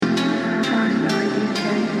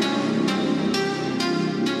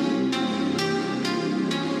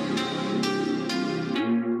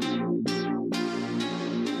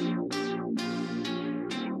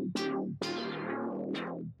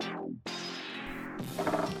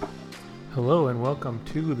Hello and welcome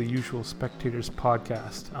to the Usual Spectators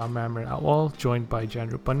podcast. I'm Amran Atwal, joined by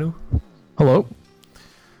Janru Panu. Hello.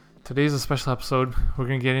 Today's a special episode. We're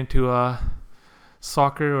going to get into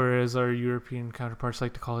soccer, or as our European counterparts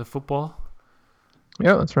like to call it, football.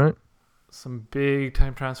 Yeah, that's right. Some big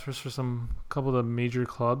time transfers for couple of the major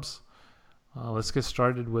clubs. Let's get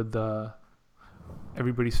started with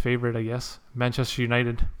everybody's favorite, I guess, Manchester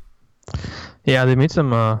United. Yeah, they made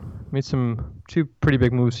some two pretty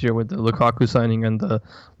big moves here with the Lukaku signing and the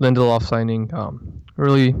Lindelof signing,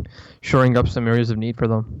 really shoring up some areas of need for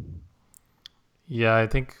them. Yeah, I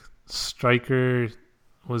think striker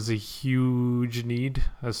was a huge need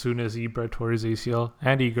as soon as Ibra tore his ACL,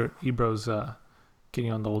 and Ibra's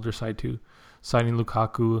getting on the older side too. Signing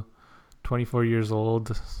Lukaku, 24 years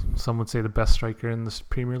old, some would say the best striker in the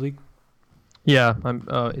Premier League. Yeah,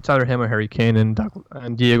 it's either him or Harry Kane and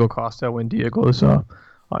Diego Costa when Diego's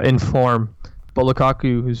in form. But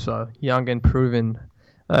Lukaku, who's young and proven,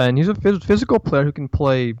 and he's a physical player who can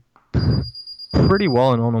play pretty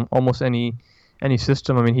well in almost any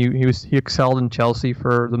system. I mean, he excelled in Chelsea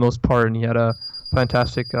for the most part, and he had a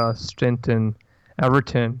fantastic stint in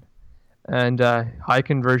Everton. And high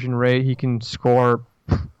conversion rate, he can score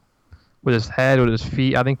with his head, with his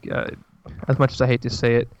feet. I think, as much as I hate to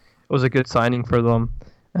say it, it was a good signing for them.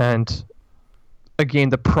 And again,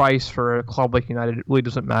 the price for a club like United really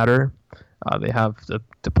doesn't matter. They have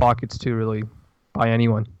the pockets to really buy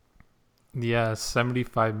anyone. Yeah,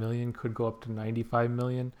 75 million could go up to 95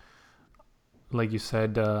 million. Like you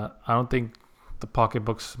said, I don't think the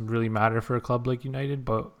pocketbooks really matter for a club like United,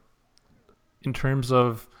 but in terms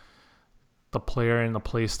of the player and the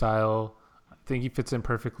play style, I think he fits in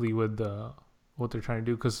perfectly with what they're trying to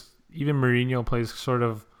do, because even Mourinho plays sort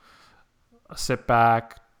of a sit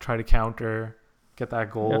back, try to counter, get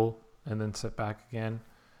that goal, and then sit back again.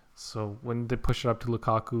 So when they push it up to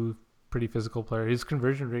Lukaku, pretty physical player. His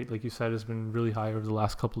conversion rate, like you said, has been really high over the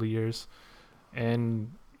last couple of years.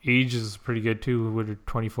 And age is pretty good too. With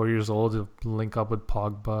 24 years old, he'll link up with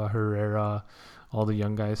Pogba, Herrera, all the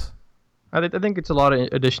young guys. I think it's a lot of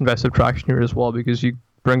addition by subtraction here as well, because you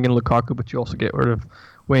bring in Lukaku, but you also get rid of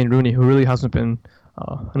Wayne Rooney, who really hasn't been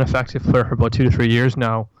an effective player for about 2 to 3 years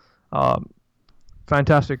now.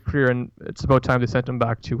 Fantastic career, and it's about time they sent him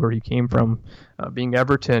back to where he came from, being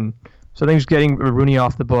Everton. So I think just getting Rooney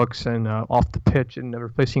off the books and off the pitch and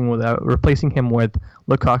replacing him with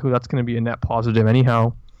Lukaku, that's going to be a net positive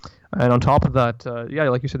anyhow. And on top of that,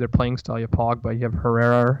 like you said, their playing style, you have Pogba, you have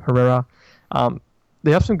Herrera.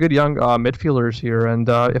 They have some good young midfielders here, and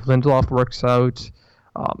if Lindelof works out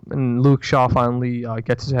and Luke Shaw finally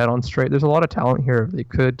gets his head on straight, there's a lot of talent here. They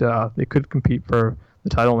could compete for the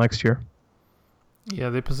title next year. Yeah,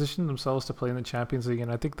 they positioned themselves to play in the Champions League,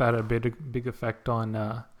 and I think that had a big effect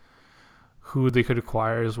on who they could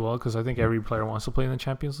acquire as well, because I think every player wants to play in the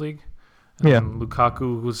Champions League. And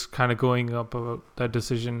Lukaku was kind of going up about that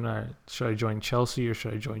decision, should I join Chelsea or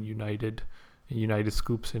should I join United? And United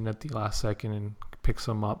scoops in at the last second and picks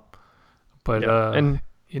him up. But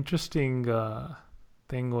interesting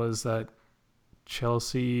thing was that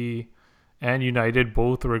Chelsea and United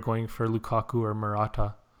both were going for Lukaku or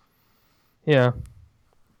Morata. Yeah.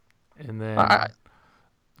 And then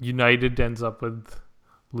United ends up with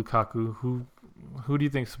Lukaku. Who do you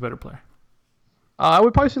think is a better player? I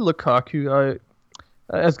would probably say Lukaku.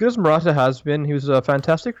 As good as Morata has been, he was a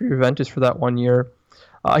fantastic for Juventus for that 1 year.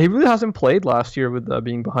 He really hasn't played last year with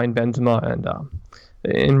being behind Benzema and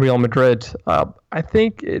in Real Madrid. I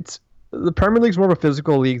think the Premier League is more of a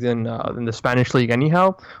physical league than the Spanish league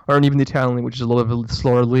anyhow, or even the Italian league, which is a little bit of a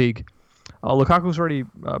slower league. Lukaku's already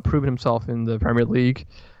proven himself in the Premier League.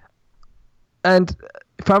 And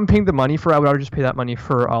if I'm paying the money I would just pay that money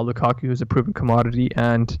for Lukaku, who's a proven commodity.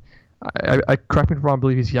 And I correct me if I'm wrong, I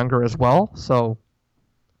believe he's younger as well. So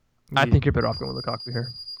I think you're better off going with Lukaku here.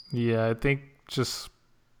 Yeah, I think just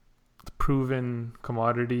the proven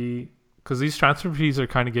commodity, because these transfer fees are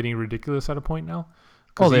kind of getting ridiculous at a point now.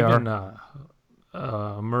 Oh, they even,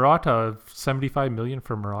 are. Morata, 75 million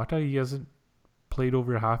for Morata. He hasn't played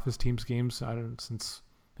over half his team's games since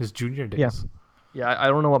his junior days. Yeah, I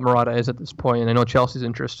don't know what Morata is at this point, and I know Chelsea's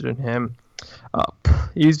interested in him.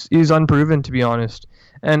 He's unproven, to be honest.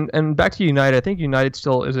 And back to United, I think United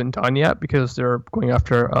still isn't done yet, because they're going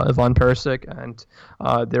after Ivan Perisic, and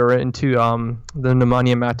they're into the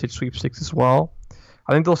Nemanja Matic sweepstakes as well.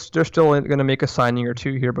 I think they're still going to make a signing or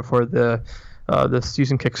two here before the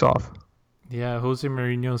season kicks off. Yeah, Jose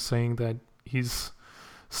Mourinho is saying that he's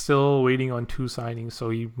still waiting on 2 signings, so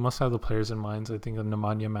he must have the players in mind. I think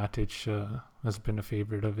Nemanja Matic has been a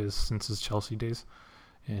favorite of his since his Chelsea days,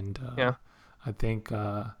 and I think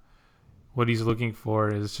what he's looking for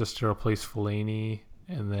is just to replace Fellaini.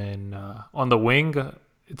 And then on the wing,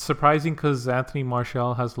 it's surprising because Anthony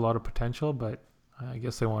Martial has a lot of potential, but I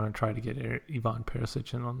guess they want to try to get Ivan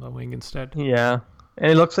Perisic in on the wing instead. Yeah. And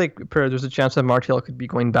it looks like there's a chance that Martial could be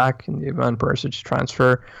going back in the Ivan Perisic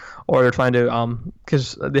transfer, or they're trying to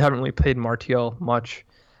because they haven't really played Martial much,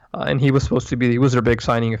 and he was their big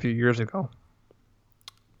signing a few years ago.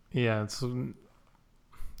 Yeah,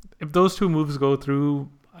 if those two moves go through,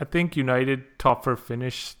 I think United top four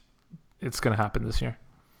finish. It's gonna happen this year.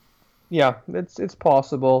 Yeah, it's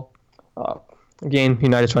possible. Again,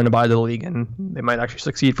 United's trying to buy the league, and they might actually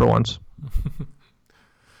succeed for once.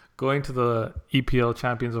 Going to the EPL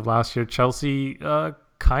champions of last year, Chelsea,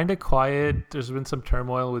 kind of quiet. There's been some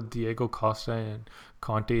turmoil with Diego Costa and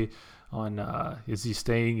Conte on is he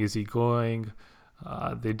staying, is he going?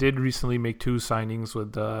 They did recently make two signings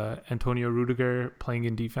with Antonio Rudiger playing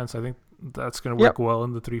in defense. I think that's going to work well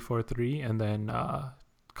in the 3-4-3. And then a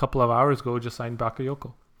couple of hours ago, just signed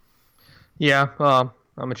Bakayoko. Yeah,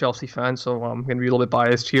 I'm a Chelsea fan, so I'm going to be a little bit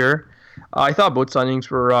biased here. I thought both signings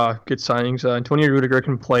were good signings. Antonio Rudiger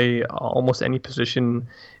can play almost any position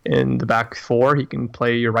in the back four. He can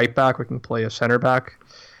play your right back, or he can play a center back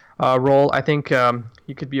role. I think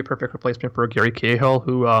he could be a perfect replacement for Gary Cahill,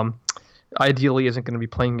 who ideally isn't going to be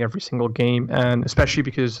playing every single game, and especially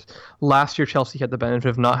because last year Chelsea had the benefit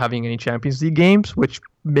of not having any Champions League games, which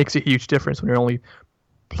makes a huge difference when you're only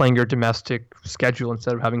playing your domestic schedule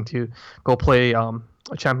instead of having to go play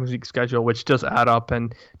a Champions League schedule, which does add up,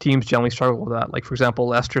 and teams generally struggle with that. Like, for example,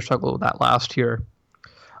 Leicester struggled with that last year.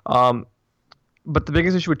 But the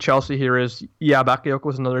biggest issue with Chelsea here is, Bakayoko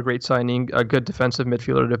was another great signing, a good defensive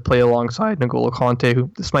midfielder to play alongside N'Golo Kanté, who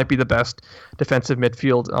this might be the best defensive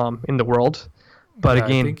midfield in the world. But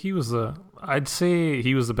again, I think I'd say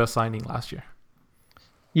he was the best signing last year.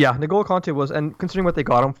 Yeah, N'Golo Kanté was, and considering what they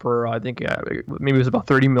got him for, I think maybe it was about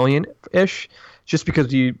 30 million-ish, just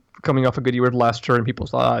because he coming off a good year with Leicester, and people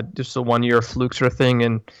thought just a 1 year fluke sort of thing,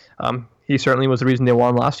 and he certainly was the reason they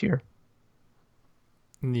won last year.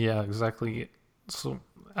 Yeah, exactly. So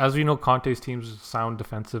as we know, Conte's teams sound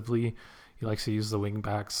defensively. He likes to use the wing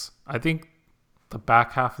backs. I think the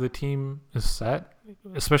back half of the team is set,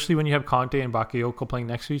 especially when you have Conte and Bakayoko playing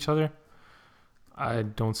next to each other. I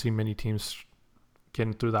don't see many teams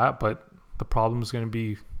getting through that, but the problem is going to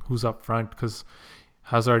be who's up front, because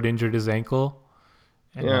Hazard injured his ankle,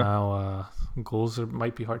 and now goals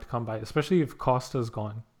might be hard to come by, especially if Costa's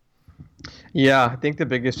gone. Yeah, I think the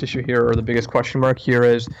biggest issue here, or the biggest question mark here,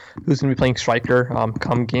 is who's going to be playing striker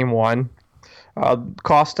come game one.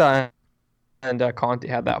 Costa and Conte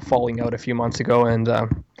had that falling out a few months ago, and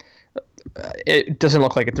it doesn't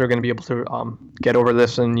look like they're going to be able to get over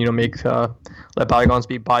this and let bygones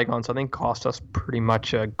be bygones. I think Costa's pretty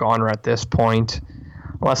much a goner at this point,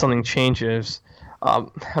 unless something changes.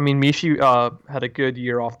 Mishi had a good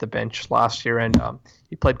year off the bench last year, and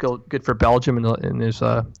he played good for Belgium in his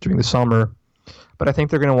during the summer. But I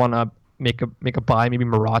think they're going to want to make a buy, maybe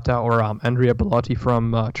Morata or Andrea Bellotti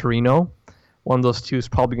from Torino. One of those two is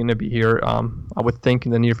probably going to be here, I would think,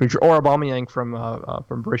 in the near future, or Aubameyang from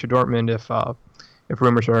Borussia Dortmund, if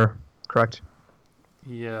rumors are correct.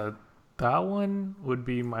 Yeah, that one would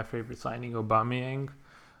be my favorite signing, Aubameyang.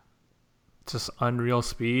 Just unreal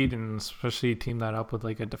speed, and especially team that up with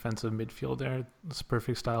like a defensive midfielder. It's a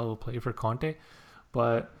perfect style of play for Conte.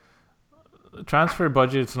 But transfer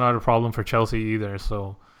budget's not a problem for Chelsea either,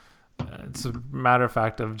 so it's a matter of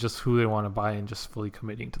fact of just who they want to buy and just fully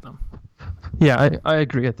committing to them. Yeah, I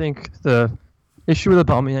agree. I think the issue with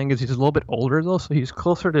Aubameyang is he's a little bit older, though, so he's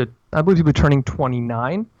closer to, I believe he'll be turning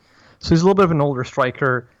 29. So he's a little bit of an older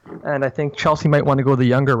striker, and I think Chelsea might want to go the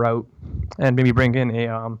younger route and maybe bring in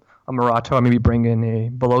a Morata, or maybe bring in a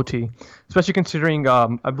Belotti, especially considering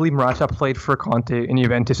I believe Morata played for Conte in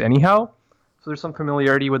Juventus anyhow, so there's some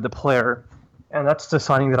familiarity with the player, and that's the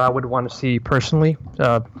signing that I would want to see personally.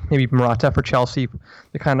 Maybe Morata for Chelsea,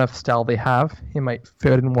 the kind of style they have, he might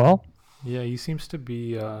fit in well. Yeah, he seems to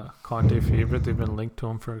be Conte favorite. They've been linked to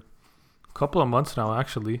him for a couple of months now,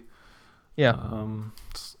 actually. Yeah.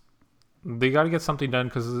 They got to get something done,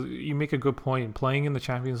 because you make a good point. Playing in the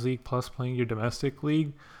Champions League plus playing your domestic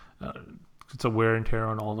league, it's a wear and tear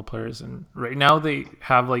on all the players. And right now they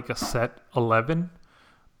have like a set 11,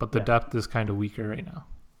 but the depth is kind of weaker right now.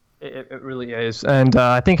 It really is. And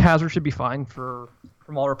I think Hazard should be fine. From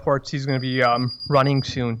all reports, he's going to be running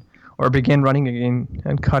soon, or begin running again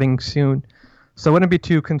and cutting soon. So I wouldn't be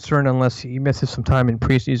too concerned unless he misses some time in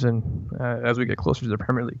preseason as we get closer to the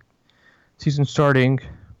Premier League season starting.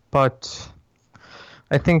 But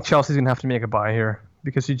I think Chelsea's going to have to make a buy here,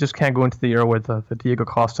 because you just can't go into the year with the Diego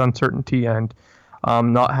Costa uncertainty, and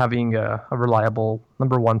not having a reliable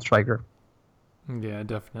number one striker. Yeah,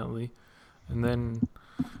 definitely. And then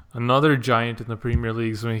another giant in the Premier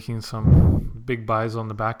League is making some big buys on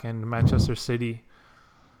the back end. Manchester City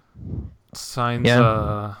signs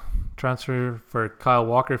Yeah, a transfer for Kyle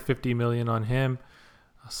Walker, 50 million on him.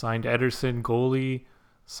 Signed Ederson, goalie.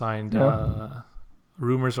 Signed. yeah,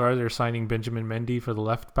 Rumors are they're signing Benjamin Mendy for the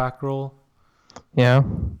left back role. yeah.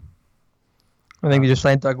 I think Uh, they just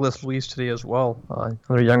signed Douglas Luiz today as well,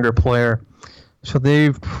 another younger player. So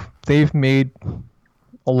they've made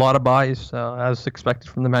a lot of buys as expected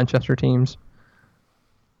from the Manchester teams.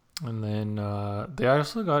 and then they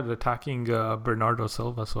also got attacking Bernardo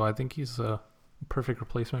Silva, so I think he's a perfect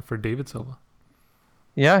replacement for David Silva.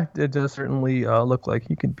 Yeah, it does certainly look like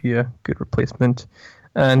he could be a good replacement.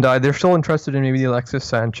 And they're still interested in maybe the Alexis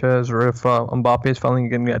Sanchez or if Mbappe is finally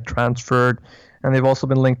going to get transferred. And they've also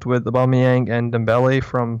been linked with Aubameyang and Dembele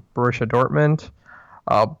from Borussia Dortmund.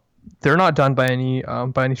 Uh, they're not done by any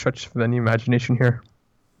stretch of any imagination here.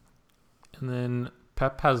 And then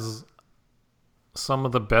Pep has some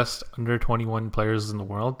of the best under 21 players in the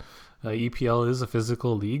world. EPL is a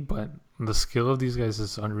physical league, but the skill of these guys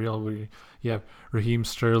is unreal. You have Raheem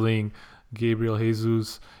Sterling, Gabriel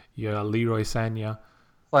Jesus, yeah, Leroy Sanya.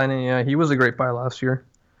 Fine, yeah, he was a great buy last year.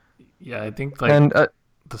 Yeah, I think And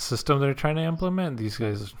the system they're trying to implement, these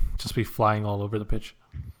guys just be flying all over the pitch.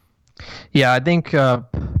 yeah, I think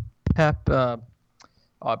Pep,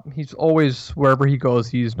 he's always, wherever he goes,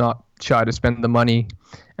 he's not shy to spend the money.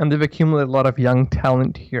 And they've accumulated a lot of young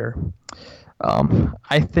talent here.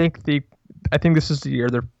 I think this is the year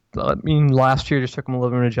they're. I mean, last year just took him a little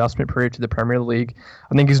bit of an adjustment period to the Premier League.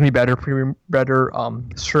 I think he's gonna be better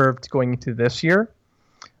served going into this year.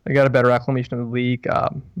 They got a better acclimation of the league.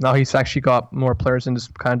 Now he's actually got more players and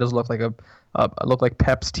just kind of does look like look like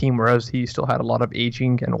Pep's team, whereas he still had a lot of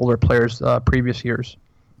aging and older players previous years.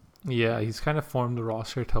 Yeah, he's kind of formed the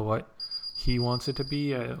roster to what he wants it to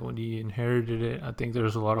be. When he inherited it, I think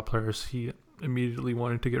there's a lot of players he immediately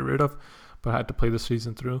wanted to get rid of, but had to play the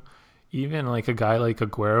season through. Even like a guy like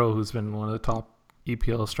Aguero, who's been one of the top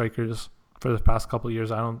EPL strikers for the past couple of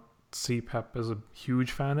years, I don't see Pep as a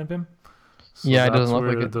huge fan of him. So Yeah, it that's doesn't look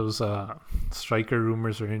where like it. those striker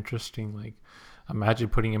rumors are interesting. Like, imagine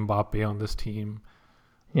putting Mbappe on this team.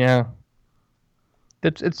 Yeah,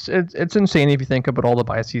 it's insane if you think about all the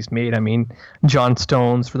buys he's made. I mean, John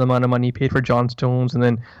Stones for the amount of money he paid for John Stones, and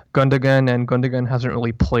then Gundogan hasn't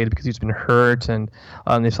really played because he's been hurt, and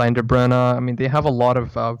they signed De Bruyne. I mean, they have a lot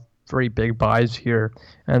of very big buys here,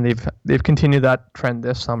 and they've continued that trend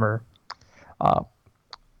this summer. Uh,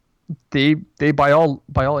 they by all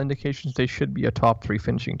indications they should be a top three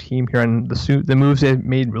finishing team here, and the moves they've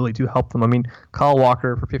made really do help them. I mean, Kyle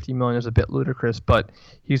Walker for 50 million is a bit ludicrous, but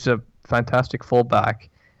he's a fantastic fullback.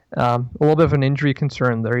 A little bit of an injury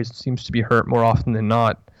concern there. He seems to be hurt more often than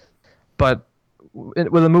not. But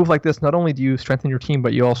with a move like this, not only do you strengthen your team,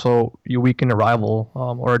 but you weaken a rival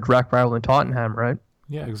or a direct rival in Tottenham, right?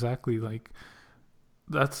 Yeah, exactly. Like,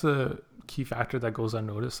 that's a key factor that goes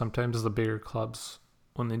unnoticed. Sometimes the bigger clubs,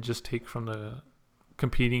 when they just take from the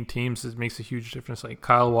competing teams, it makes a huge difference. Like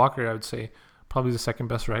Kyle Walker, I would say probably the second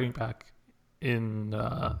best right back in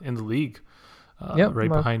the league, Yep.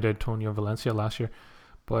 right behind Antonio Valencia last year.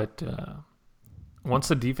 But once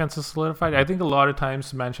the defense is solidified, I think a lot of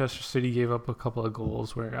times Manchester City gave up a couple of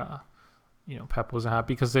goals where Pep wasn't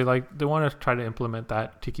happy because they want to try to implement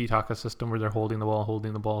that tiki taka system where they're holding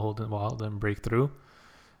the ball, then break through,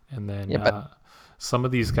 and then Yeah, but some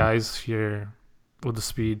of these guys here with the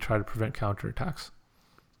speed try to prevent counterattacks.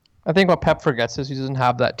 I think what Pep forgets is he doesn't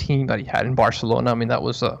have that team that he had in Barcelona. I mean, that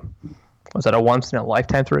was that a once in a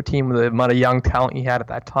lifetime sort of team with the amount of young talent he had at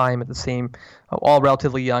that time, at the same, all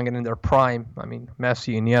relatively young and in their prime. I mean,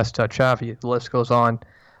 Messi, Iniesta, Xavi, the list goes on.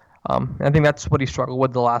 I think that's what he struggled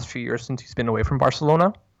with the last few years since he's been away from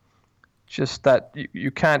Barcelona. Just that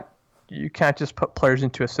you can't just put players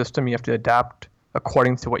into a system. You have to adapt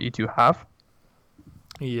according to what you do have.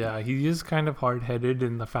 Yeah, he is kind of hard-headed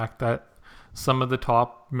in the fact that some of the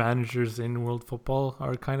top managers in world football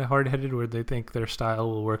are kind of hard-headed where they think their style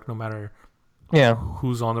will work no matter Yeah,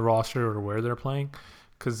 who's on the roster or where they're playing.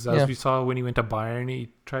 Because as yeah, we saw when he went to Bayern, he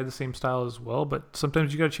tried the same style as well. But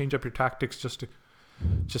sometimes you got to change up your tactics just to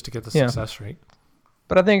get the yeah. success right.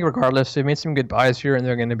 But I think regardless, they made some good buys here, and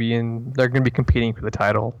they're going to be competing for the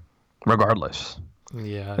title, regardless.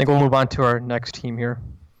 Yeah. I think we'll move on to our next team here.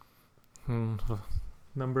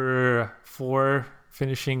 Number 4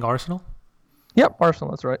 finishing Arsenal. Yep,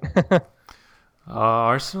 Arsenal. That's right.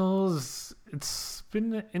 Arsenal's, it's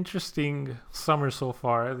been an interesting summer so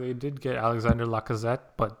far. They did get Alexander Lacazette,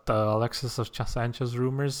 but the Alexis Sanchez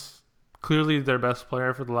rumors clearly their best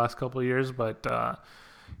player for the last couple of years, but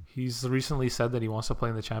he's recently said that he wants to play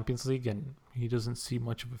in the Champions League, and he doesn't see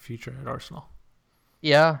much of a future at Arsenal.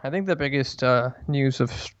 Yeah, I think the biggest news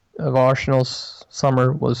of Arsenal's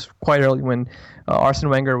summer was quite early when Arsene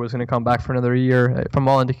Wenger was going to come back for another year. From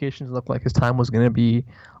all indications, it looked like his time was going to be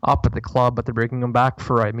up at the club, but they're bringing him back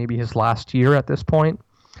for maybe his last year at this point.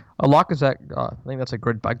 Lacazette, I think that's a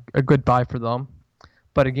good buy for them.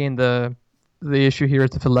 But again, the issue here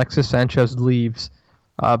is if Alexis Sanchez leaves,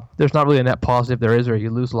 there's not really a net positive there, is there? You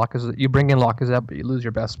lose Lacazette, you bring in Lacazette, but you lose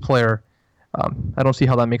your best player. I don't see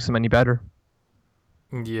how that makes them any better.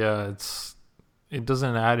 Yeah, it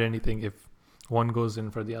doesn't add anything if one goes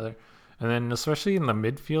in for the other. And then especially in the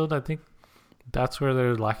midfield, I think that's where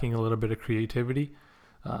they're lacking a little bit of creativity.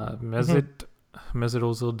 Mesut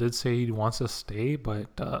Ozil did say he wants to stay, but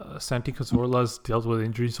Santi Cazorla's dealt with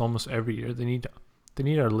injuries almost every year. They need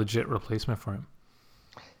a legit replacement for him.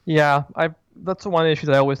 Yeah, that's the one issue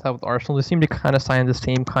that I always have with Arsenal. They seem to kind of sign the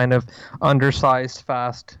same kind of undersized,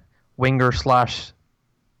 fast winger slash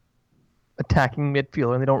attacking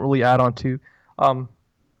midfielder, and they don't really add on to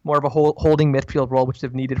more of a holding midfield role, which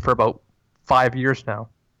they've needed for about 5 years now.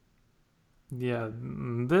 Yeah,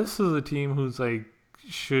 this is a team who's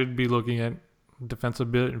should be looking at defensive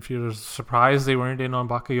midfielders. Surprised they weren't in on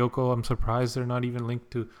Bakayoko. I'm surprised they're not even linked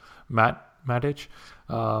to Matic.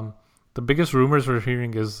 The biggest rumors we're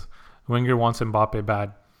hearing is Wenger wants Mbappe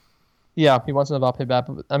bad. Yeah, he wants Mbappe bad.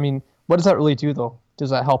 But, I mean, what does that really do, though? Does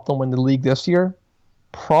that help them win the league this year?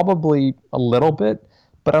 Probably a little bit,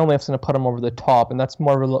 but I don't think it's going to put them over the top, and that's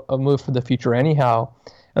more of a move for the future anyhow.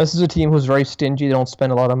 And this is a team who's very stingy. They don't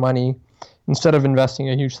spend a lot of money. Instead of investing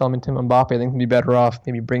a huge sum into Mbappe, I think they'd be better off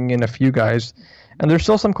maybe bringing in a few guys. And there's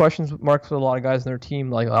still some questions marks with a lot of guys in their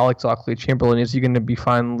team, like Alex Oxlade-Chamberlain. Is he going to be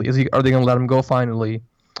finally? Are they going to let him go finally?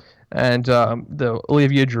 And the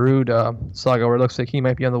Olivier Giroud saga, where it looks like he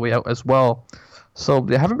might be on the way out as well. So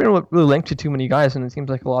they haven't been really linked to too many guys, and it seems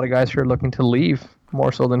like a lot of guys here are looking to leave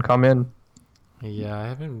more so than come in. Yeah, I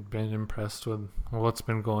haven't been impressed with what's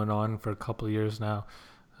been going on for a couple of years now.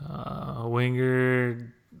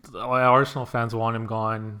 Wenger, Arsenal fans want him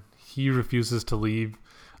gone. He refuses to leave.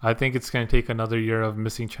 I think it's going to take another year of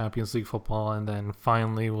missing Champions League football, and then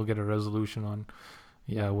finally we'll get a resolution on,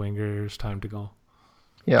 Wenger's time to go.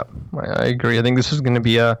 Yeah, I agree. I think this is going to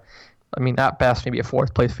be at best, maybe a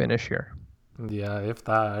fourth place finish here. Yeah, if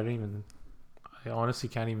that, I honestly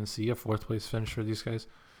can't even see a fourth place finish for these guys.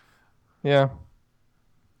 Yeah.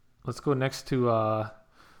 Let's go next to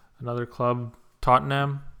another club,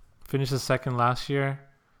 Tottenham. Finished second last year.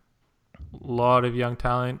 A lot of young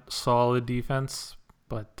talent, solid defense,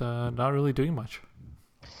 but not really doing much.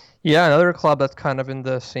 Yeah, another club that's kind of in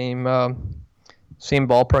the same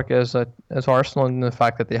ballpark as Arsenal in the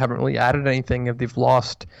fact that they haven't really added anything.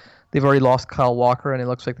 They've already lost Kyle Walker, and it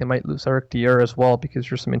looks like they might lose Eric Dier as well because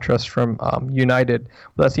there's some interest from United.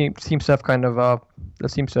 But that seems to have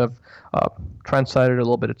transcended a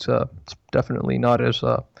little bit. It's definitely not as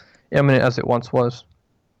imminent as it once was.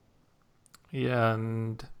 Yeah,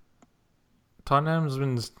 and Tottenham's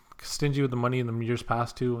been stingy with the money in the years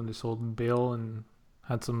past too, when they sold Bale and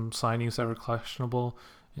had some signings that were questionable.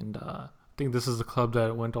 And I think this is the club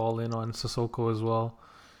that went all in on Sissoko as well.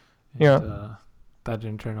 And, yeah. That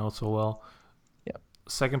didn't turn out so well. Yeah.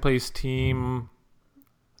 Second place team,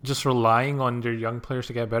 just relying on their young players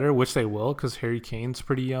to get better, which they will, because Harry Kane's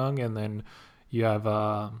pretty young, and then you have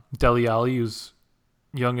Dele Alli, who's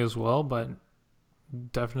young as well, but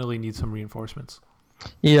definitely needs some reinforcements.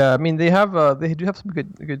 Yeah, I mean they do have some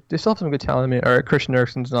good. They still have some good talent. I mean, Christian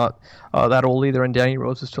Eriksen's not that old either, and Danny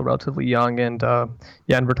Rose is still relatively young. And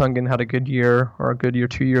Jan Vertonghen had a good year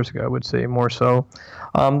 2 years ago, I would say more so.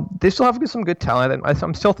 They still have some good talent, and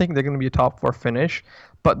I'm still thinking they're going to be a top four finish,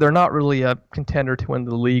 but they're not really a contender to win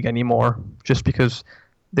the league anymore, just because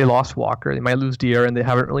they lost Walker. They might lose Dier, and they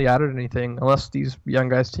haven't really added anything unless these young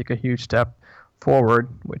guys take a huge step forward,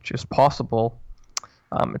 which is possible.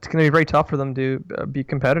 It's going to be very tough for them to be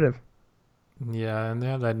competitive. Yeah, and they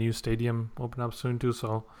have that new stadium open up soon too,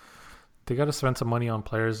 so they got to spend some money on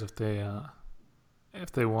players if they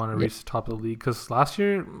want to reach the top of the league. Because last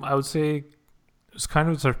year, I would say it was kind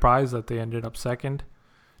of a surprise that they ended up second,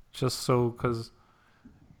 because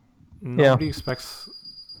nobody expects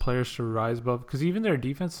players to rise above. Because even their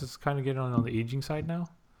defense is kind of getting on the aging side now.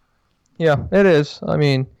 Yeah, it is. I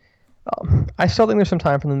mean, I still think there's some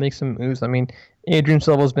time for them to make some moves. I mean, Adrian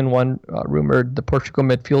Silva's been one rumored, the Portugal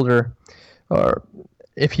midfielder.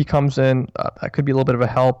 If he comes in, that could be a little bit of a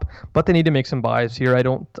help. But they need to make some buys here.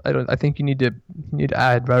 I think you need to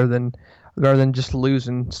add rather than just lose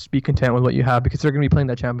and be content with what you have, because they're going to be playing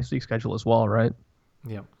that Champions League schedule as well, right?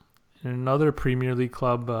 Yeah, In another Premier League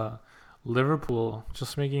club, Liverpool,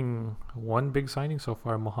 just making one big signing so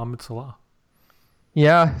far, Mohamed Salah.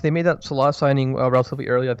 Yeah, they made that Salah signing relatively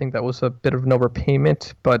early. I think that was a bit of an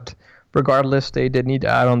overpayment, but regardless, they did need to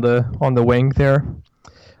add on the wing there.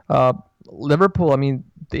 Uh, Liverpool, I mean,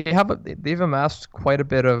 they've amassed quite a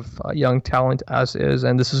bit of young talent as is,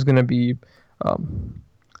 and um, this is going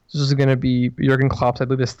to be Jurgen Klopp's, I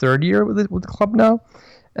believe, his third year with the club now,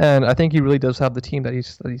 and I think he really does have the team that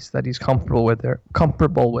he's comfortable with there,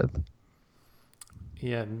 comfortable with.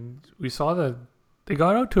 Yeah, and we saw that they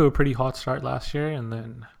got out to a pretty hot start last year and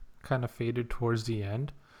then kind of faded towards the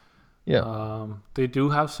end. Yeah, They do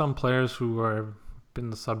have some players who are been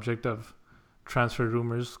the subject of transfer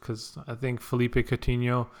rumors because I think Felipe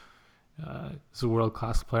Coutinho is a world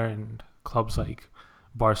class player, and clubs like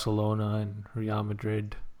Barcelona and Real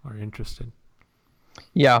Madrid are interested.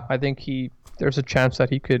 yeah, I think he there's a chance that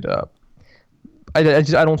he could. I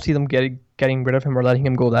don't see them getting rid of him or letting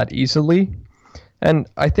him go that easily. And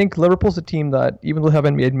I think Liverpool's a team that, even though they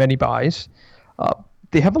haven't made many buys, uh,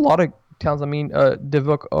 they have a lot of talents. I mean,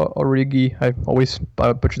 Divock Origi, I always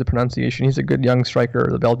butcher the pronunciation. He's a good young striker,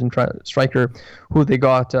 the Belgian striker, who they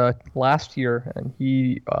got last year, and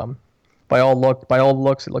he, by all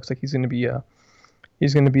looks, it looks like he's going to be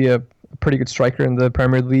a pretty good striker in the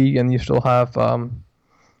Premier League. And you still have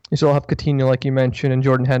Coutinho, like you mentioned, and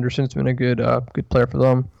Jordan Henderson's been a good player for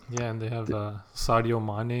them. Yeah, and they have Sadio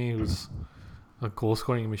Mane, who's a goal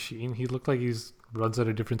scoring machine. He looked like he's runs at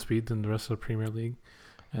a different speed than the rest of the Premier League.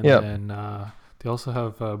 And Yeah, then they also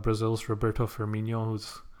have Brazil's Roberto Firmino,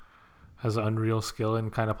 who's has unreal skill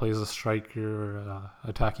and kind of plays a striker or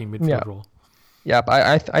attacking yeah, midfield role. yeah.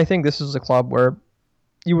 But I think this is a club where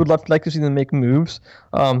you would like to see them make moves.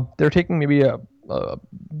 They're taking maybe a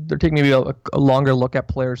longer look at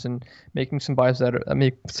players and making some buys that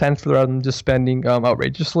make sense for them rather than just spending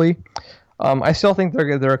outrageously. I still think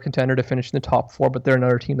they're a contender to finish in the top four, but they're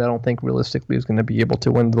another team that I don't think realistically is going to be able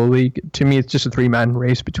to win the league. To me, it's just a three-man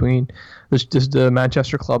race between just the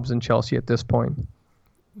Manchester clubs and Chelsea at this point.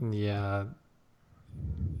 Yeah,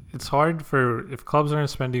 it's hard for if clubs aren't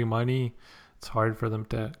spending money. It's hard for them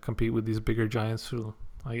to compete with these bigger giants who,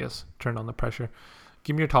 I guess, turn on the pressure.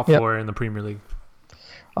 Give me your top Yep. four in the Premier League.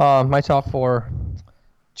 My top four: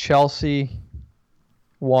 Chelsea,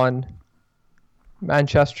 1,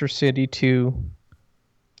 Manchester City, 2,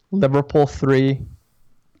 Liverpool, 3,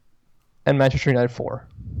 and Manchester United, 4.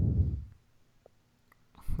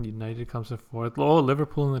 United comes in fourth. Oh,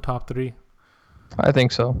 Liverpool in the top three. I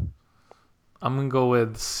think so. I'm gonna go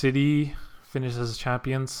with City finishes as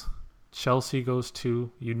champions. Chelsea goes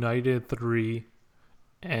 2, United 3,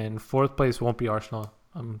 and fourth place won't be Arsenal.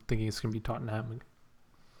 I'm thinking it's gonna be Tottenham.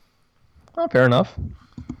 Oh, fair enough.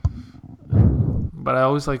 But I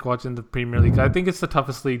always like watching the Premier League. I think it's the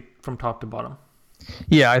toughest league from top to bottom.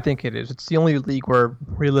 Yeah, I think it is. It's the only league where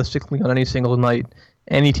realistically on any single night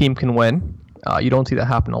any team can win. You don't see that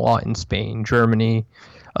happen a lot in Spain, Germany,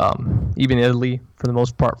 even Italy for the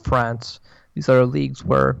most part, France. These other leagues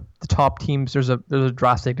where the top teams there's a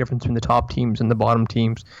drastic difference between the top teams and the bottom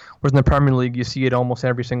teams. Whereas in the Premier League, you see it almost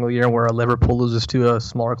every single year where a Liverpool loses to a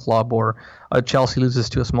smaller club, or a Chelsea loses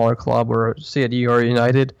to a smaller club, or City or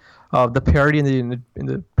United. The parity in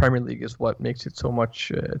the Premier League is what makes it so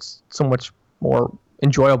much. It's so much more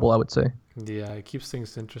enjoyable, I would say. Yeah, it keeps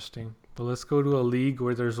things interesting. But let's go to a league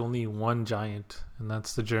where there's only one giant, and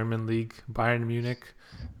that's the German league. Bayern Munich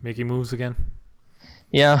making moves again.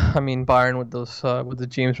 Yeah, I mean Bayern with the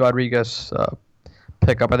James Rodriguez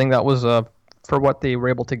pickup. I think that was for what they were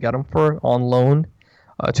able to get him for on loan,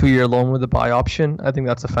 a 2-year loan with a buy option. I think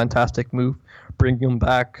that's a fantastic move. Bringing him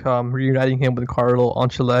back, reuniting him with Carlo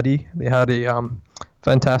Ancelotti. They had a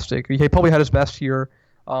fantastic. He probably had his best year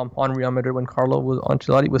on Real Madrid when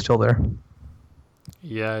Ancelotti was still there.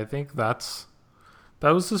 Yeah, I think that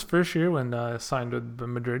was his first year when signed with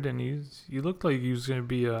Madrid, and he looked like he was going to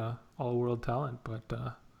be a all-world talent, but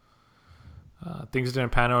things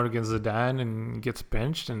didn't pan out against Zidane, and he gets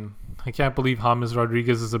benched. And I can't believe James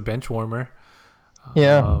Rodriguez is a bench warmer.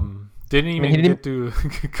 Yeah. Didn't I mean, even he didn't. get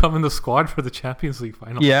to come in the squad for the Champions League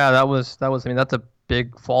final. Yeah, that was. I mean, that's a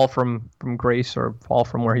big fall from grace, or fall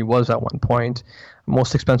from where he was at one point.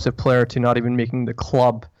 Most expensive player to not even making the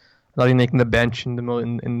club, not even making the bench in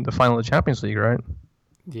the final of the Champions League, right?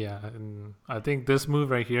 Yeah, and I think this move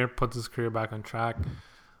right here puts his career back on track.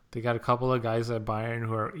 They got a couple of guys at Bayern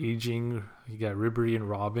who are aging. You got Ribery and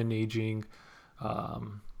Robin aging.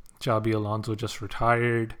 Xabi Alonso just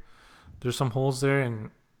retired. There's some holes there,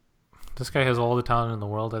 and this guy has all the talent in the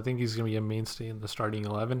world. I think he's going to be a mainstay in the starting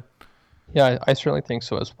 11. Yeah, I certainly think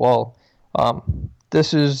so as well.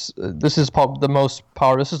 This is probably the most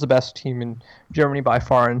power. This is the best team in Germany by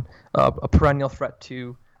far, and a perennial threat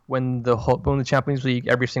to win the Champions League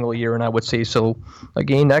every single year. And I would say so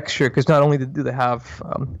again next year, because not only do they have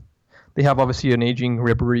obviously an aging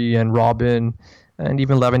Ribery and Robin, and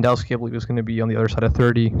even Lewandowski, I believe, is going to be on the other side of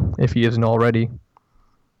 30 if he isn't already.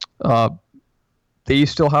 Uh, they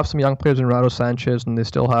still have some young players in Renato Sanchez, and they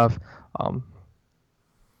still have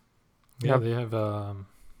Yeah, they have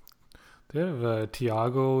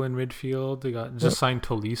Thiago in midfield. They got yeah, just signed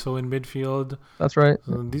Tolisso in midfield. that's right.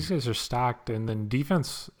 So these guys are stacked, and then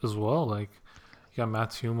defense as well. Like you got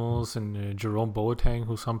Mats Hummels and Jerome Boateng,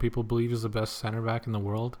 who some people believe is the best center back in the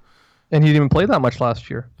world. And he didn't even play that much last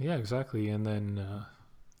year. Yeah, exactly. And then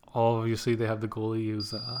obviously they have the goalie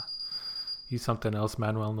who's he's something else,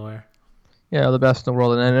 Manuel Neuer. Yeah, the best in the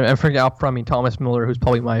world. And forget out from me, Thomas Muller, who's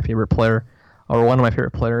probably my favorite player, or one of my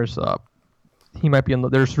favorite players. He might be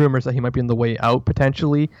there's rumors that he might be on the way out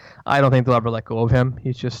potentially. I don't think they'll ever let go of him.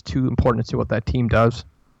 He's just too important to what that team does.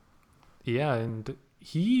 Yeah, and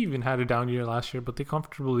he even had a down year last year, but they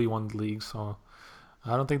comfortably won the league. So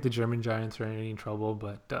I don't think the German Giants are in any trouble.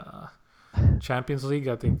 But Champions League,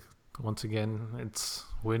 I think once again it's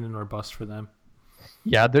win or bust for them.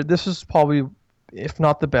 Yeah, this is probably, if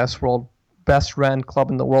not the best ran club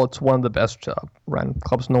in the world, it's one of the best ran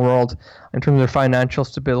clubs in the world in terms of their financial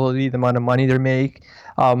stability, the amount of money they make.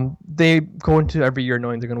 They go into every year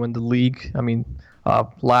knowing they're going to win the league. I mean,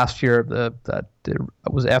 last year it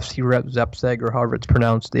was FC Zepseg, or however it's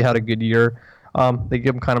pronounced. They had a good year. They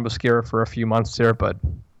gave them kind of a scare for a few months there, but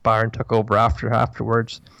Bayern took over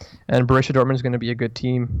afterwards, and Borussia Dortmund is going to be a good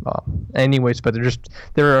team, anyways. But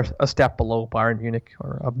they're a step below Bayern Munich,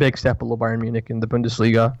 or a big step below Bayern Munich in the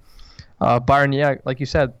Bundesliga. Bayern, yeah, like you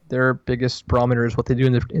said, their biggest barometer is what they do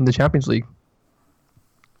in the Champions League.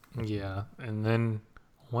 Yeah, and then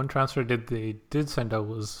one transfer they did send out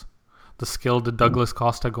was the skilled Douglas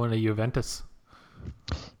Costa going to Juventus.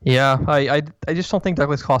 Yeah, I just don't think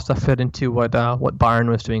Douglas Costa fit into what Bayern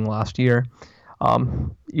was doing last year.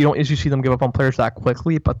 You don't usually see them give up on players that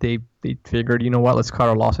quickly, but they figured, you know what, let's cut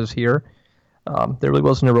our losses here. There really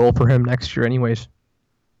wasn't a role for him next year, anyways.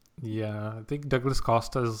 Yeah, I think Douglas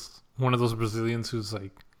Costa is one of those Brazilians who's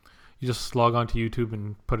like, you just log onto YouTube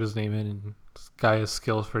and put his name in, and this guy has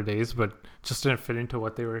skills for days, but just didn't fit into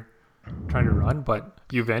what they were trying to run. But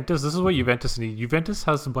Juventus, this is what Juventus need. Juventus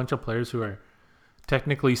has a bunch of players who are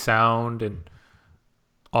technically sound and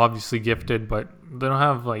obviously gifted, but they don't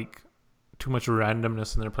have like too much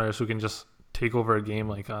randomness in their players who can just take over a game.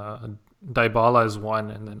 Like Dybala is one,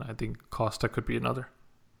 and then I think Costa could be another.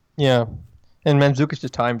 Yeah, and Mandzukic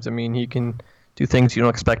at times, I mean, he can do things you don't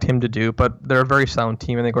expect him to do, but they're a very sound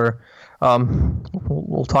team. I think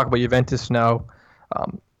we'll talk about Juventus now.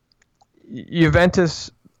 Juventus,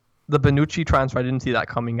 the Bonucci transfer, I didn't see that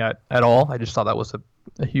coming at all. I just thought that was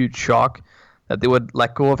a huge shock that they would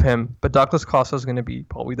let go of him. But Douglas Costa is going to be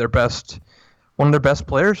probably one of their best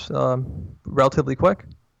players, relatively quick.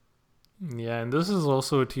 Yeah, and this is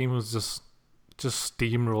also a team who's just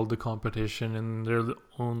steamrolled the competition in their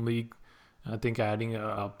own league. I think adding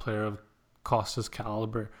a player of Costa's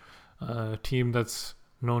caliber, a team that's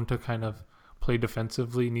known to kind of play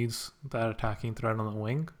defensively, needs that attacking threat on the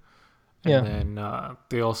wing. And Yeah. then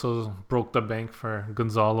they also broke the bank for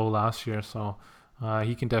Gonzalo last year, so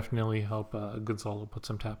he can definitely help Gonzalo put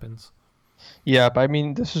some tap-ins. Yeah, but I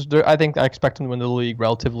mean, I think I expect them to win the league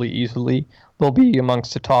relatively easily. They'll be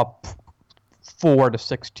amongst the top 4 to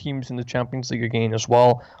 6 teams in the Champions League again as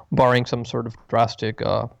well, barring some sort of drastic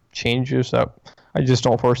changes that I just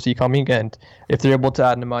don't foresee coming. And if they're able to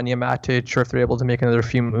add Nemanja Matic, or if they're able to make another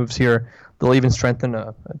few moves here, they'll even strengthen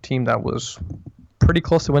a team that was pretty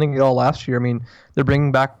close to winning it all last year. I mean, they're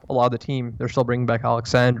bringing back a lot of the team. They're still bringing back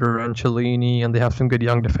Alexander and Cellini, and they have some good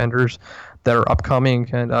young defenders that are upcoming.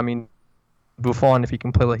 And I mean, Buffon, if he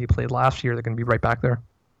can play like he played last year, they're going to be right back there.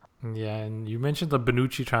 Yeah, and you mentioned the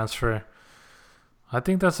Bonucci transfer. I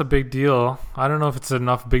think that's a big deal. I don't know if it's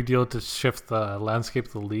enough big deal to shift the landscape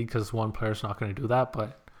of the league, because one player's not going to do that.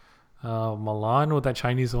 But Milan, with that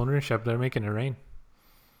Chinese ownership, they're making it rain.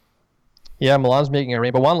 Yeah, Milan's making it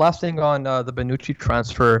rain. But one last thing on the Bonucci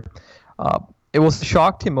transfer. It was a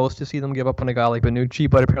shock to most to see them give up on a guy like Bonucci,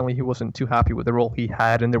 but apparently he wasn't too happy with the role he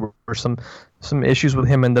had, and there were some issues with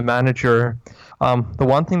him and the manager. The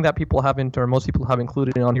one thing that most people have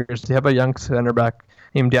included on here is they have a young center back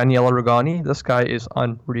named Daniele Rugani. This guy is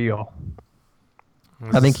unreal.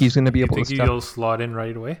 I think he's going to be You able to think step. he'll slot in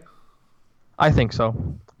right away? I think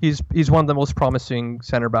so. He's one of the most promising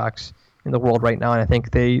center backs in the world right now, and I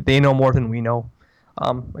think they know more than we know.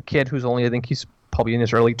 A kid who's only, I think he's probably in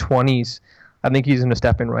his early 20s, I think he's going to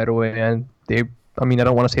step in right away, and they. I mean, I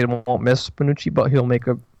don't want to say they won't miss Bonucci, but he'll make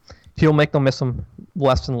them miss him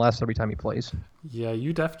less and less every time he plays. Yeah,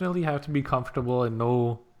 you definitely have to be comfortable and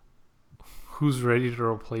know who's ready to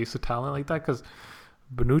replace a talent like that. Because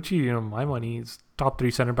Bonucci, my money is top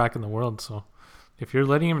 3 center back in the world. So if you're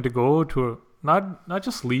letting him to go to not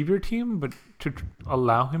just leave your team, but to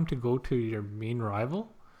allow him to go to your main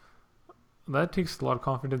rival, that takes a lot of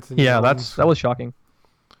confidence in your Yeah, own. that was shocking.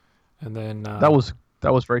 And then That was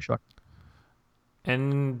very shocking.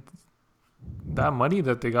 and that money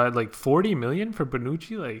that they got, like 40 million for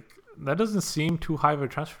Bonucci, like that doesn't seem too high of a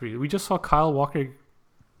transfer fee. We just saw Kyle Walker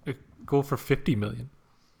go for 50 million.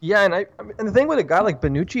 Yeah, and the thing with a guy like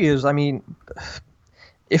Bonucci is, I mean,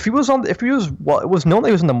 well, it was known that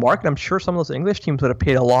he was in the market. I'm sure some of those English teams would have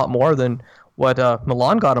paid a lot more than what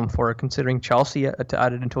Milan got him for, considering Chelsea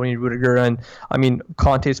added Antonio Rudiger, and I mean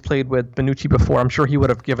Conte's played with Bonucci before. I'm sure he would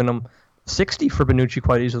have given him 60 for Bonucci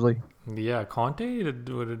quite easily. Yeah, Conte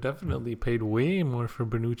would have definitely paid way more for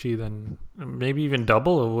Bonucci than maybe even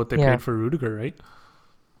double of what they paid for Rudiger, right?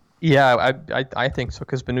 Yeah, I think so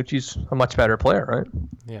because Bonucci's a much better player, right?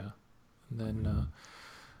 Yeah. And then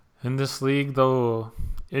in this league, though,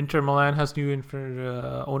 Inter Milan has new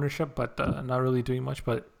ownership, but not really doing much.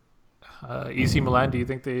 But AC Milan, do you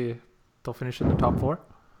think they'll finish in the top 4?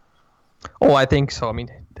 Oh, I think so. I mean,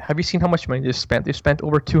 have you seen how much money they spent? They spent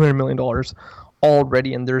over $200 million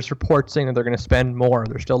already, and there's reports saying that they're going to spend more.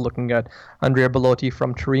 They're still looking at Andrea Belotti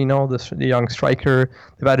from Torino, the young striker.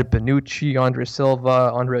 They've added Bonucci, Andre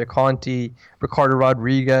Silva, Andrea Conti, Ricardo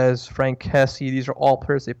Rodriguez, Frank Kessie. These are all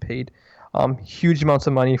players they paid huge amounts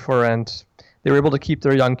of money for, and they were able to keep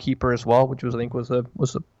their young keeper as well, which I think was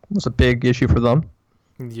a big issue for them.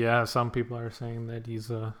 Yeah, some people are saying that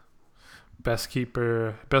he's a best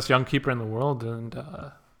young keeper in the world, and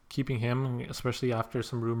keeping him, especially after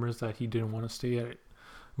some rumors that he didn't want to stay at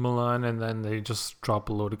Milan, and then they just drop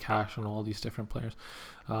a load of cash on all these different players.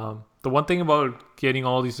 The one thing about getting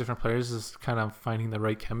all these different players is kind of finding the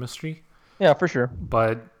right chemistry. Yeah, for sure.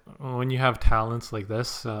 But when you have talents like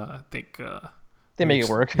this, I think they make it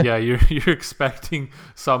work. Yeah, you're expecting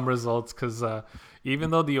some results because even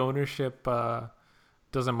though the ownership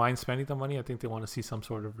doesn't mind spending the money, I think they want to see some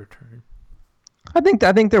sort of return. I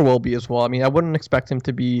think there will be as well. I mean, I wouldn't expect him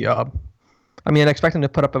to be. I mean, I expect him to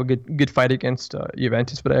put up a good fight against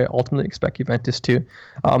Juventus, but I ultimately expect Juventus to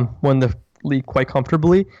win the league quite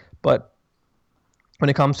comfortably. But when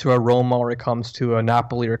it comes to a Roma, or it comes to a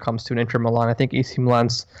Napoli, or it comes to an Inter Milan, I think AC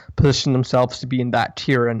Milan's positioned themselves to be in that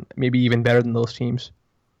tier and maybe even better than those teams.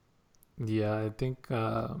 Yeah, I think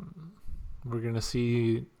we're gonna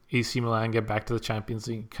see AC Milan get back to the Champions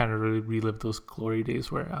League, kind of really relive those glory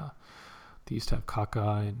days where they used to have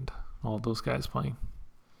Kaká and all those guys playing.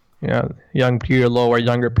 Yeah, young Pirlo or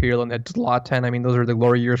younger Pirlo and Zlatan. I mean, those are the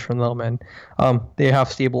glory years from them, and they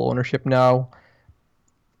have stable ownership now.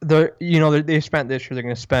 They spent this year. They're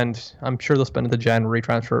going to spend. I'm sure they'll spend in the January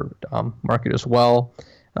transfer market as well.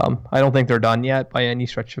 I don't think they're done yet by any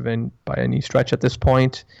stretch at this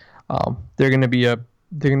point. They're going to be a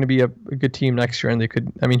good team next year, and they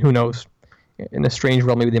could. I mean, who knows? In a strange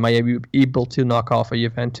world, maybe they might be able to knock off a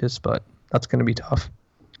Juventus, but that's going to be tough.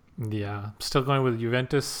 Yeah, still going with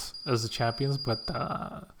Juventus as the champions, but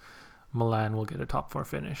Milan will get a top 4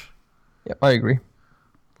 finish. Yep, I agree.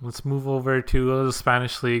 Let's move over to the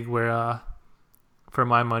Spanish league, where for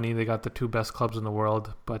my money they got the 2 best clubs in the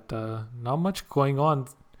world, but not much going on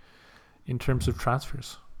in terms of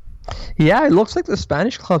transfers. Yeah, it looks like the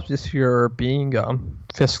Spanish clubs this year are being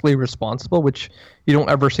fiscally responsible, which you don't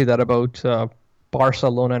ever say that about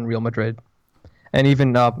Barcelona and Real Madrid. And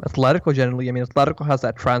even Atletico generally. I mean, Atletico has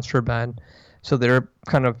that transfer ban, so they're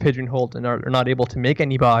kind of pigeonholed and are not able to make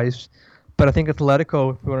any buys. But I think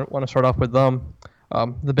Atletico, if we want to start off with them,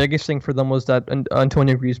 the biggest thing for them was that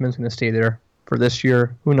Antonio Griezmann's going to stay there for this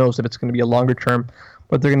year. Who knows if it's going to be a longer term,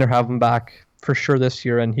 but they're going to have him back for sure this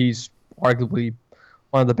year, and he's arguably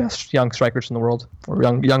one of the best young strikers in the world, or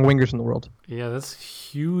young wingers in the world. Yeah, that's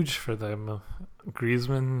huge for them.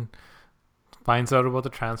 Griezmann finds out about the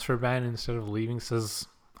transfer ban, and instead of leaving, says,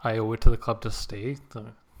 I owe it to the club to stay. So,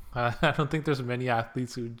 I don't think there's many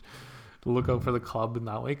athletes who look out for the club in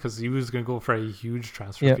that way, because he was going to go for a huge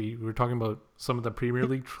transfer fee. We were talking about some of the Premier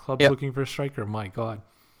League clubs looking for a striker. My God.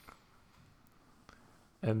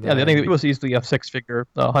 And then, I think it was easily a 6-figure,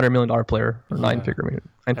 $100 million player, or 9-figure player.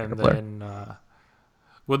 And then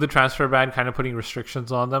with the transfer ban kind of putting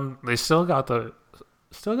restrictions on them, they still got a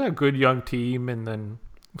good young team, and then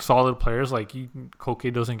solid players. Like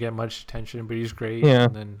Koke doesn't get much attention, but he's great.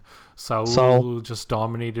 And then Saul just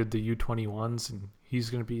dominated the U21s, and he's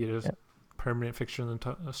going to be permanent fixture in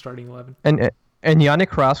the starting 11. And Yannick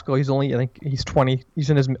Carrasco, he's only, I think he's 20. He's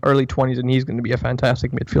in his early 20s, and he's going to be a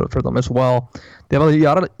fantastic midfielder for them as well. They have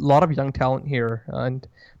a lot of young talent here, and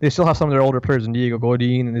they still have some of their older players in Diego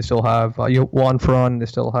Godin, and they still have Juan Fran, they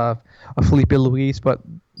still have Felipe Luis, but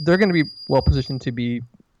they're going to be well positioned to be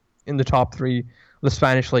in the top three of the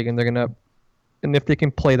Spanish league, and and if they can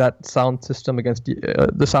play that sound system against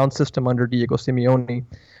the sound system under Diego Simeone,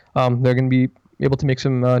 they're going to be able to make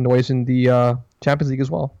some noise in the Champions League as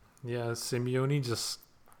well. Yeah, Simeone just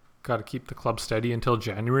got to keep the club steady until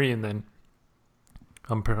January, and then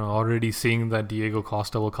I'm already seeing that Diego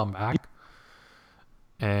Costa will come back.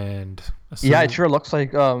 And yeah, it sure looks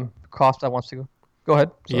like Costa wants to go. Go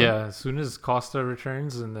ahead. Sorry. Yeah, as soon as Costa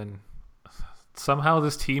returns, and then somehow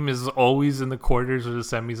this team is always in the quarters or the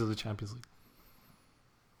semis of the Champions League.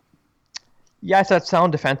 Yeah, it's that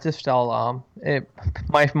sound defensive style.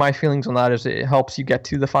 My feelings on that is it helps you get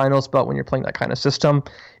to the finals, but when you're playing that kind of system,